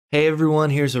Hey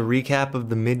everyone, here's a recap of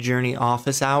the Midjourney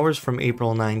Office Hours from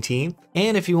April 19th.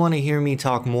 And if you want to hear me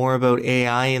talk more about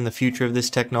AI and the future of this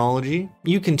technology,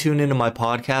 you can tune into my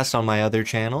podcast on my other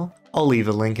channel. I'll leave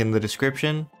a link in the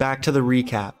description. Back to the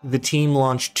recap. The team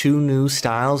launched two new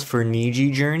styles for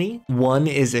Niji Journey. One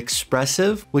is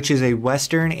expressive, which is a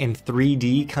Western and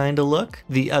 3D kind of look.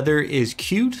 The other is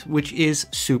cute, which is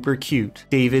super cute.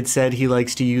 David said he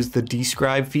likes to use the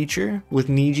describe feature with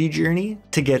Niji Journey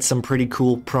to get some pretty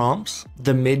cool prompts.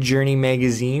 The Midjourney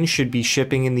magazine should be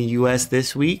shipping in the US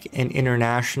this week and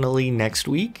internationally next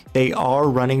week. They are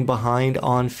running behind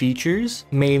on features,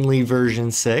 mainly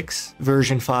version 6.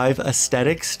 Version 5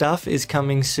 aesthetic stuff is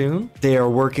coming soon. They are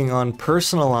working on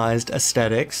personalized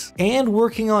aesthetics and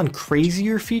working on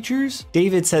crazier features.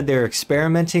 David said they're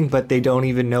experimenting, but they don't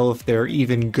even know if they're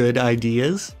even good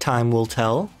ideas. Time will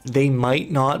tell. They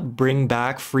might not bring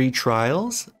back free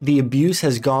trials. The abuse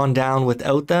has gone down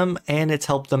without them, and it's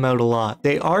helped them out a lot.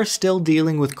 They are still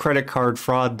dealing with credit card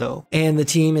fraud though, and the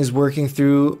team is working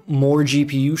through more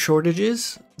GPU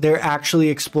shortages. They're actually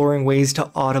exploring ways to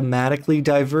automatically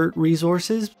divert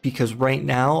resources because right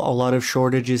now a lot of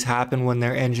shortages happen when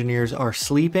their engineers are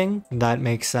sleeping. That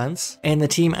makes sense. And the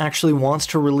team actually wants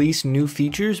to release new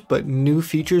features, but new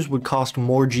features would cost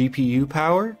more GPU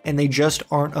power and they just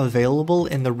aren't available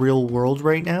in the real world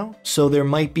right now. So there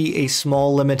might be a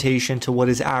small limitation to what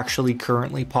is actually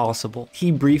currently possible.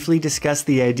 He briefly discussed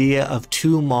the idea of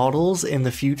two models in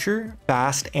the future,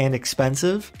 fast and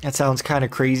expensive. That sounds kind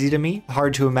of crazy to me.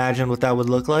 Hard to imagine what that would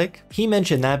look like. He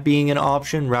mentioned that being an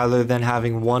option rather than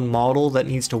having one model that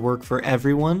needs to work for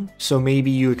everyone. So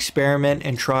maybe you experiment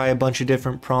and try a bunch of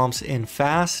different prompts in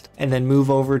fast and then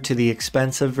move over to the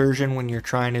expensive version when you're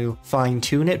trying to fine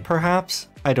tune it perhaps.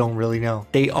 I don't really know.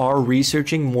 They are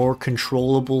researching more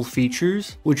controllable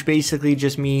features, which basically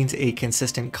just means a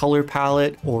consistent color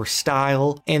palette or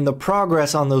style, and the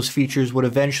progress on those features would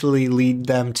eventually lead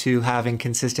them to having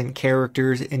consistent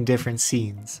characters in different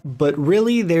scenes. But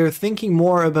really, they're thinking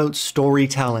more about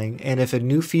storytelling, and if a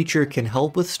new feature can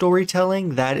help with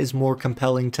storytelling, that is more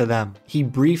compelling to them. He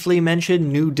briefly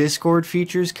mentioned new Discord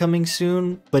features coming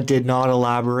soon, but did not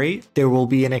elaborate. There will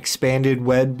be an expanded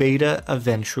web beta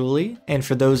eventually, and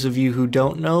for those of you who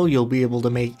don't know, you'll be able to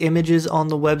make images on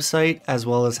the website as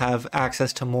well as have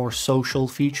access to more social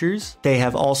features. They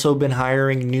have also been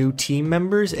hiring new team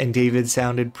members, and David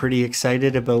sounded pretty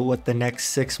excited about what the next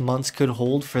 6 months could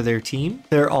hold for their team.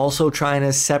 They're also trying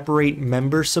to separate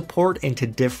member support into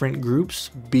different groups,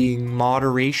 being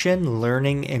moderation,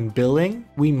 learning, and billing.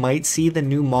 We might see the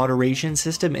new moderation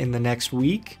system in the next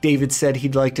week. David said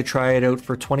he'd like to try it out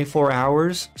for 24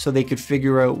 hours so they could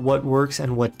figure out what works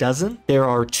and what doesn't. There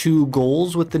are two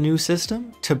goals with the new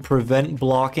system: to prevent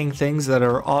blocking things that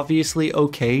are obviously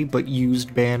okay but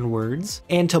used banned words,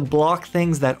 and to block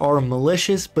things that are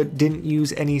malicious but didn't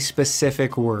use any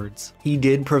specific words. He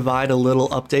did provide a little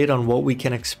update on what we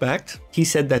can expect. He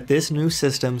said that this new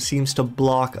system seems to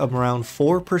block around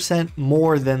 4%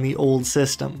 more than the old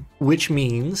system, which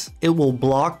means it will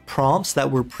block prompts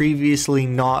that were previously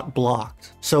not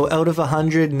blocked. So out of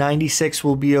 100, 96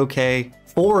 will be okay.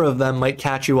 4 of them might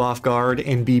catch you off guard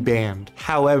and be banned.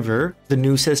 However, the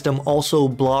new system also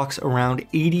blocks around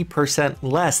 80%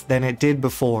 less than it did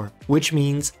before, which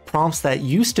means prompts that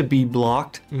used to be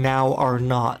blocked now are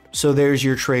not. So there's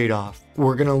your trade-off.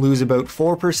 We're going to lose about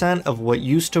 4% of what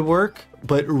used to work,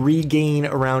 but regain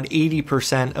around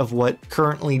 80% of what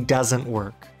currently doesn't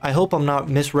work. I hope I'm not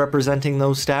misrepresenting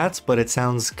those stats, but it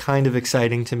sounds kind of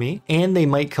exciting to me. And they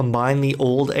might combine the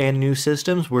old and new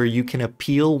systems where you can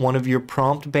appeal one of your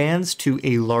prompt bands to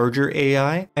a larger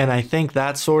AI. And I think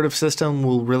that sort of system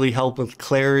will really help with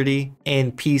clarity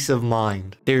and peace of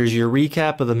mind. There's your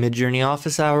recap of the Midjourney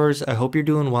Office Hours. I hope you're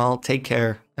doing well. Take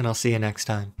care, and I'll see you next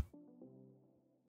time.